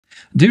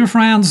Dear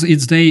friends,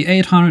 it's day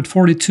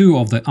 842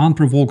 of the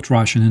unprovoked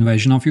Russian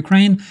invasion of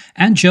Ukraine,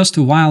 and just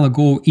a while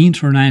ago,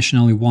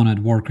 internationally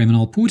wanted war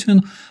criminal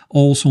Putin,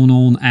 also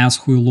known as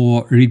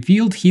Huilo,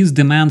 revealed his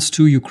demands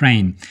to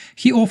Ukraine.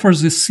 He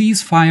offers a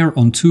ceasefire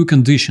on two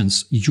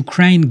conditions: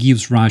 Ukraine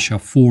gives Russia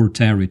 4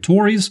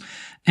 territories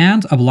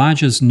and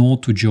obliges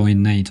not to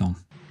join NATO.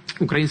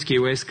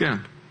 Украинские войска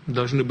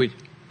должны быть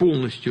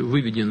полностью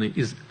выведены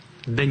из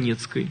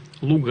Донецкой,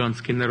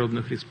 Луганской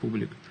народных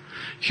республик,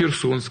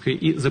 Херсонской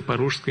и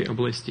Запорожской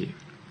областей.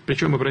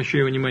 Причем,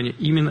 обращаю внимание,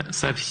 именно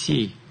со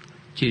всей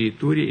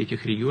территории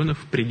этих регионов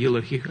в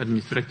пределах их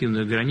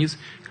административных границ,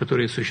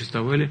 которые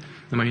существовали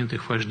на момент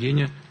их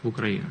вхождения в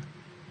Украину.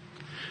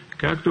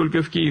 Как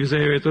только в Киеве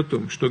заявят о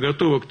том, что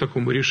готовы к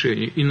такому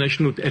решению и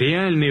начнут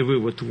реальный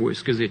вывод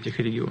войск из этих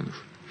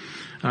регионов,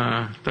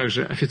 а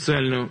также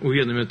официально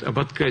уведомят об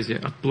отказе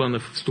от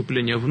планов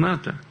вступления в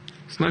НАТО,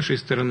 с нашей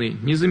стороны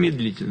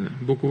незамедлительно,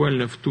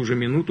 буквально в ту же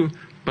минуту,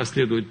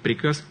 последует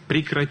приказ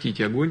прекратить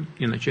огонь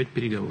и начать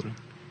переговоры.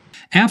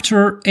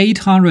 After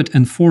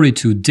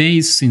 842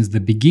 days since the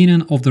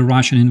beginning of the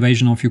Russian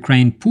invasion of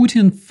Ukraine,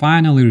 Putin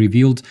finally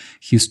revealed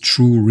his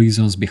true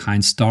reasons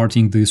behind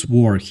starting this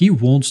war. He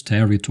wants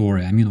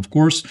territory. I mean, of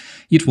course,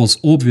 it was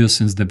obvious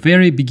since the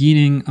very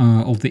beginning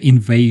of the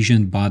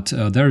invasion, but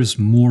there is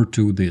more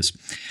to this.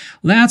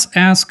 Let's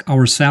ask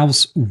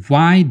ourselves,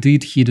 why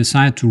did he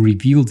decide to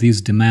reveal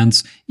these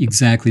demands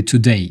exactly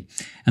today?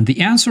 And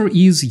the answer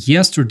is,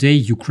 yesterday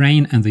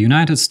Ukraine and the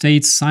United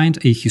States signed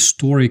a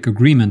historic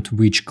agreement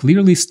which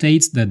clearly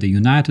states that the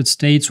United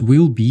States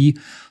will be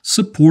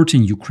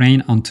supporting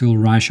Ukraine until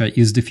Russia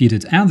is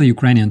defeated and the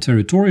Ukrainian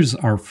territories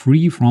are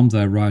free from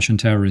the Russian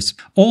terrorists.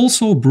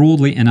 Also,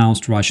 broadly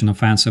announced Russian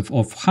offensive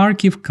of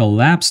Kharkiv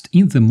collapsed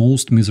in the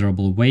most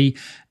miserable way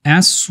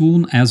as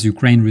soon as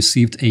Ukraine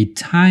received a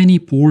tiny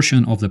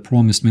portion of the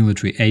promised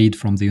military aid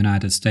from the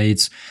United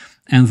States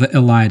and the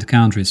allied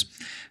countries.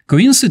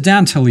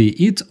 Coincidentally,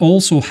 it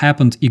also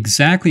happened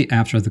exactly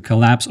after the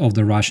collapse of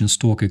the Russian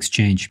stock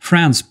exchange.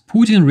 Friends,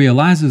 Putin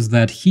realizes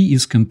that he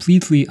is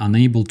completely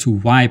unable to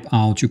wipe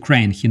out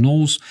Ukraine. He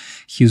knows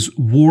his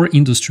war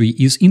industry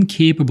is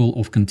incapable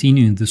of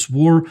continuing this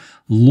war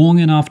long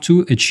enough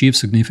to achieve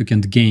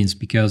significant gains,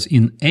 because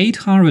in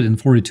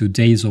 842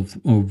 days of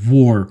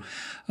war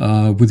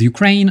with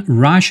Ukraine,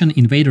 Russian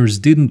invaders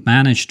didn't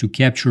manage to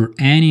capture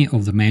any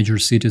of the major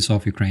cities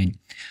of Ukraine.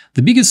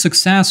 The biggest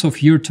success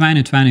of year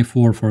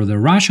 2024 for the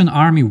Russian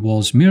army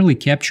was merely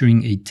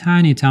capturing a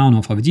tiny town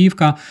of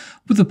Avdiivka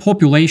with a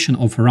population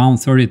of around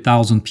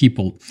 30,000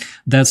 people.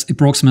 That's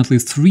approximately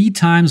 3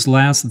 times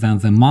less than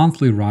the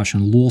monthly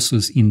Russian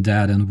losses in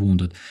dead and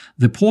wounded.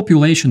 The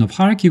population of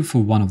Kharkiv,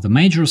 one of the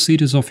major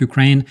cities of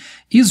Ukraine,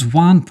 is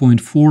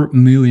 1.4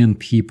 million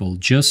people,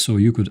 just so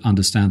you could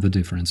understand the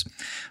difference.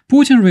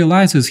 Putin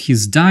realizes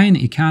his dying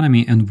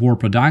economy and war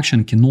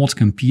production cannot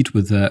compete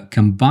with the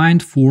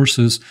combined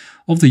forces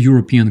of the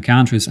European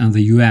countries and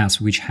the US,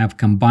 which have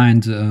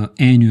combined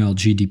annual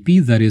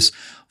GDP that is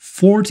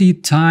 40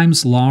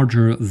 times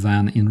larger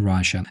than in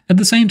Russia. At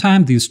the same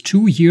time, these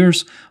 2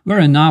 years were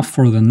enough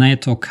for the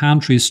NATO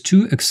countries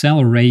to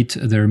accelerate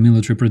their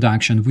military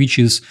production, which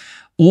is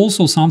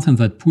also something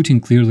that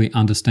Putin clearly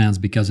understands,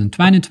 because in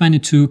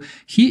 2022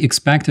 he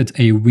expected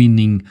a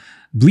winning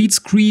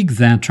blitzkrieg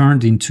that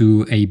turned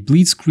into a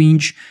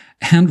blitzkrieg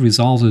and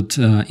resulted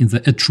in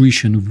the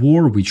attrition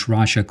war, which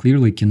Russia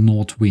clearly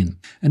cannot win.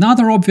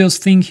 Another obvious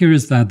thing here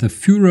is that the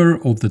Führer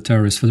of the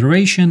Terrorist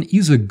Federation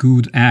is a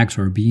good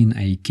actor, being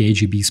a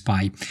KGB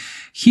spy.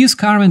 His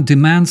current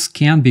demands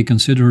can be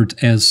considered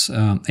as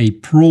a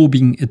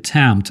probing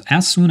attempt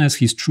as soon as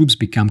his troops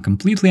become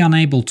completely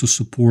unable to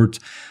support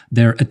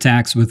their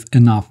attacks with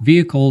enough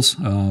vehicles,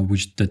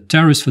 which the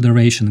Terrorist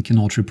Federation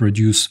cannot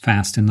reproduce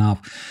fast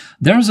enough.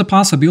 There is a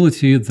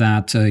possibility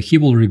that he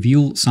will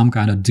reveal some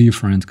kind of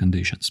different conditions.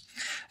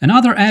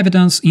 Another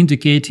evidence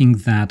indicating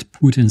that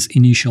Putin's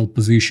initial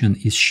position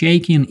is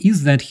shaking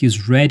is that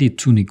he's ready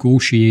to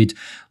negotiate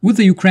with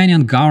the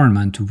Ukrainian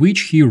government,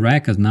 which he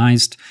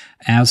recognized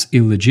as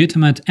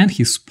illegitimate, and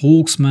his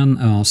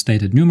spokesman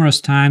stated numerous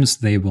times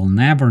they will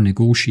never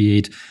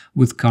negotiate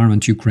with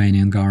current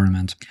Ukrainian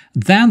government.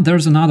 Then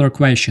there's another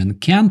question: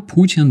 can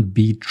Putin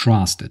be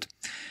trusted?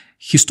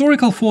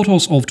 Historical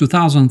photos of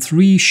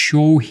 2003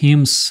 show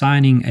him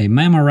signing a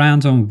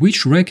memorandum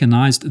which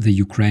recognized the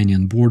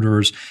Ukrainian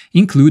borders,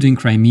 including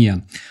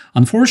Crimea.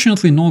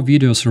 Unfortunately, no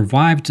video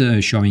survived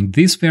showing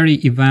this very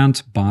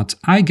event, but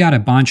I got a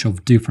bunch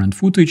of different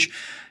footage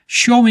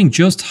showing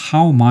just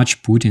how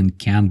much Putin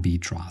can be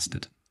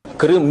trusted.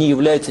 Крым не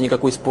является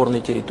никакой спорной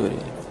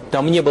территорией.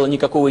 Там не было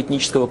никакого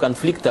этнического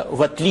конфликта,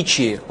 в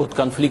отличие от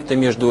конфликта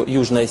между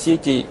Южной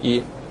Осетией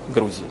и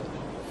Грузией.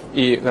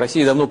 И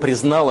Россия давно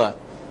признала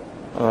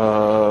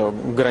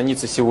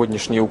границы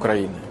сегодняшней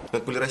Украины.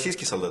 Это были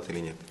российские солдаты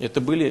или нет?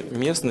 Это были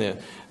местные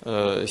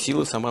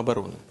силы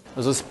самообороны.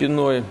 За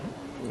спиной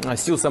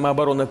сил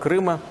самообороны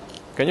Крыма,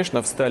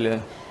 конечно, встали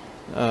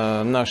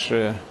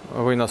наши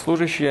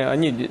военнослужащие.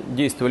 Они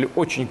действовали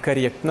очень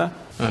корректно.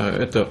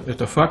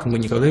 Это факт, мы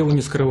никогда его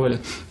не скрывали.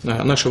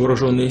 Наши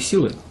вооруженные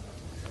силы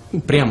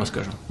прямо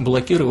скажем,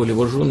 блокировали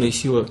вооруженные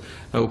силы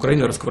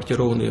Украины,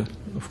 расквартированные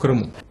в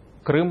Крыму.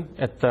 Крым –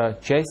 это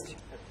часть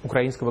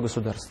украинского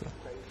государства.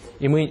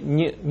 И мы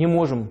не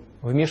можем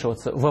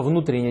вмешиваться во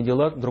внутренние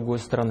дела другой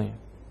страны.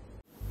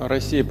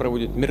 Россия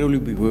проводит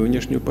миролюбивую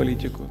внешнюю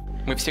политику.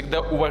 Мы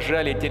всегда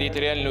уважали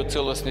территориальную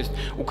целостность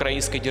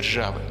украинской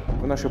державы.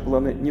 В наши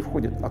планы не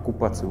входит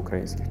оккупация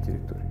украинских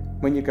территорий.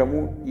 Мы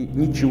никому и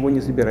ничего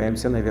не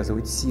собираемся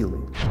навязывать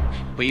силой.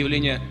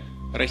 Появление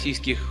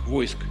российских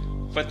войск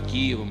под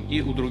Киевом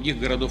и у других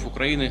городов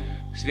Украины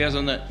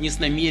связано не с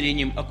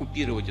намерением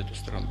оккупировать эту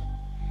страну.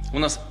 У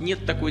нас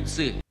нет такой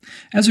цели.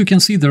 As you can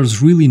see,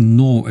 there's really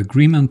no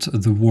agreement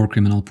the war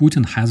criminal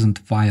Putin hasn't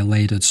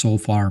violated so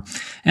far.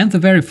 And the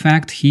very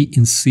fact he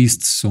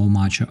insists so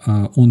much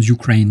on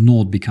Ukraine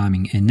not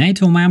becoming a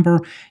NATO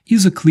member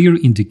is a clear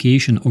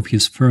indication of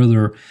his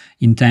further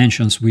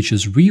intentions, which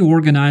is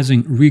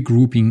reorganizing,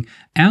 regrouping,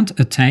 and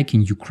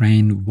attacking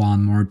Ukraine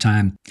one more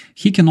time.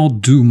 He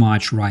cannot do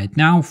much right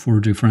now for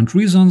different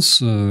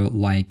reasons,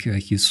 like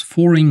his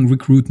foreign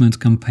recruitment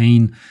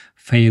campaign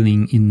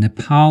failing in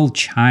Nepal,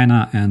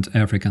 China, and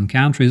African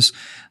countries.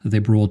 They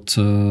brought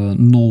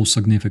no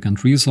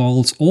significant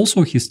results.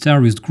 Also, his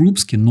terrorist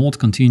groups cannot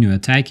continue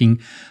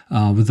attacking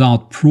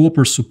without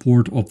proper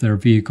support of their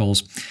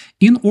vehicles.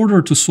 In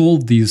order to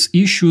solve these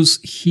issues,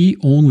 he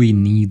only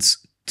needs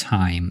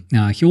time.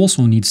 He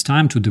also needs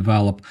time to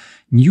develop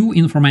new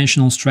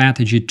informational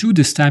strategy to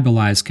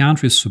destabilize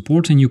countries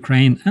supporting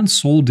Ukraine and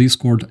sow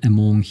discord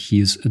among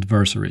his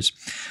adversaries.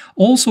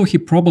 Also, he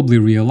probably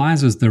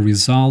realizes the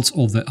results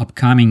of the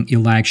upcoming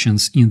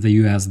elections in the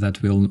US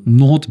that will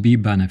not be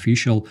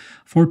beneficial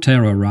for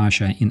terror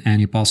Russia in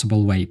any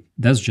possible way.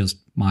 That's just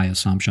my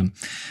assumption.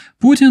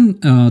 Putin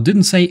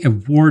didn't say a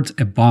word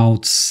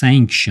about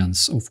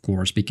sanctions, of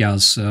course,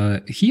 because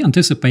he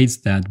anticipates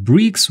that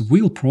BRICS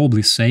will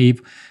probably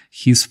save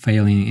his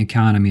failing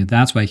economy.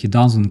 That's why he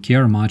doesn't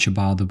care much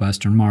about the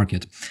Western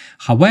market.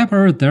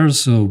 However,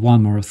 there's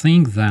one more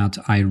thing that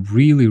I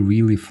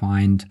really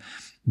find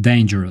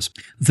dangerous.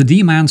 The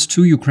demands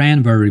to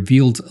Ukraine were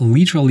revealed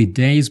literally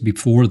days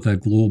before the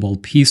Global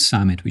Peace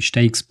Summit, which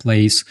takes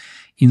place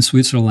in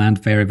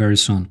Switzerland very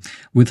soon,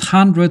 with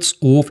hundreds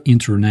of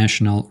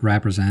international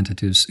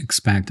representatives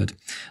expected.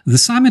 The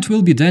summit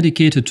will be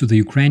dedicated to the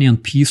Ukrainian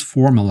peace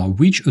formula,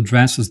 which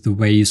addresses the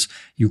ways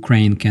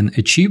Ukraine can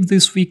achieve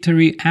this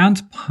victory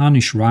and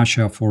punish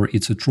Russia for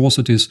its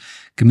atrocities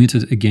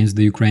committed against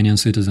the Ukrainian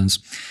citizens.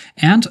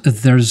 And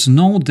there's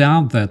no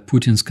doubt that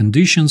Putin's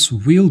conditions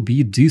will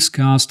be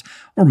discussed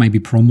or maybe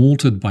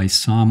promoted by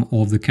some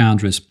of the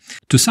countries.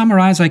 To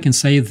summarize, I can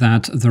say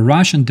that the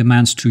Russian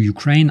demands to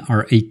Ukraine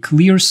are a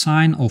clear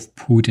sign of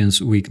Putin's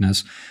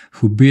weakness,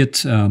 who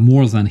bit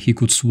more than he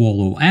could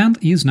swallow and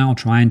is now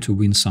trying to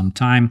win some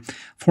time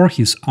for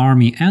his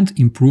army and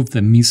improve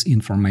the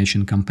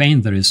misinformation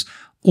campaign that is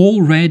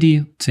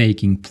already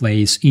taking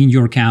place in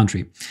your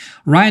country.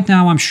 Right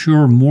now, I'm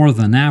sure more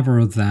than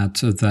ever that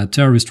the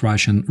terrorist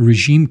Russian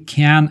regime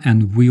can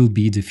and will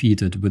be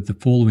defeated with the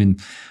following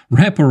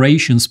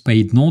reparations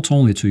paid not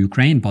only to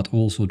Ukraine but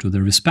also to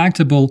the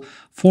respectable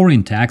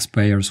foreign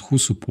taxpayers who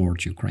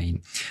support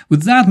Ukraine.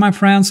 With that, my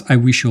friends, I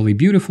wish you all a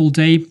beautiful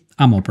day.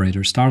 I'm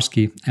Operator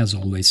Starsky. As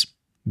always,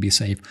 be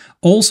safe.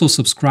 Also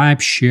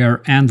subscribe,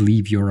 share, and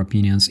leave your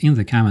opinions in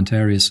the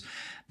commentaries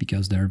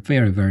because they're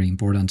very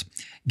important.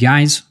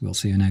 Guys, we'll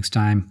see you next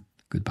time.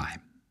 Goodbye.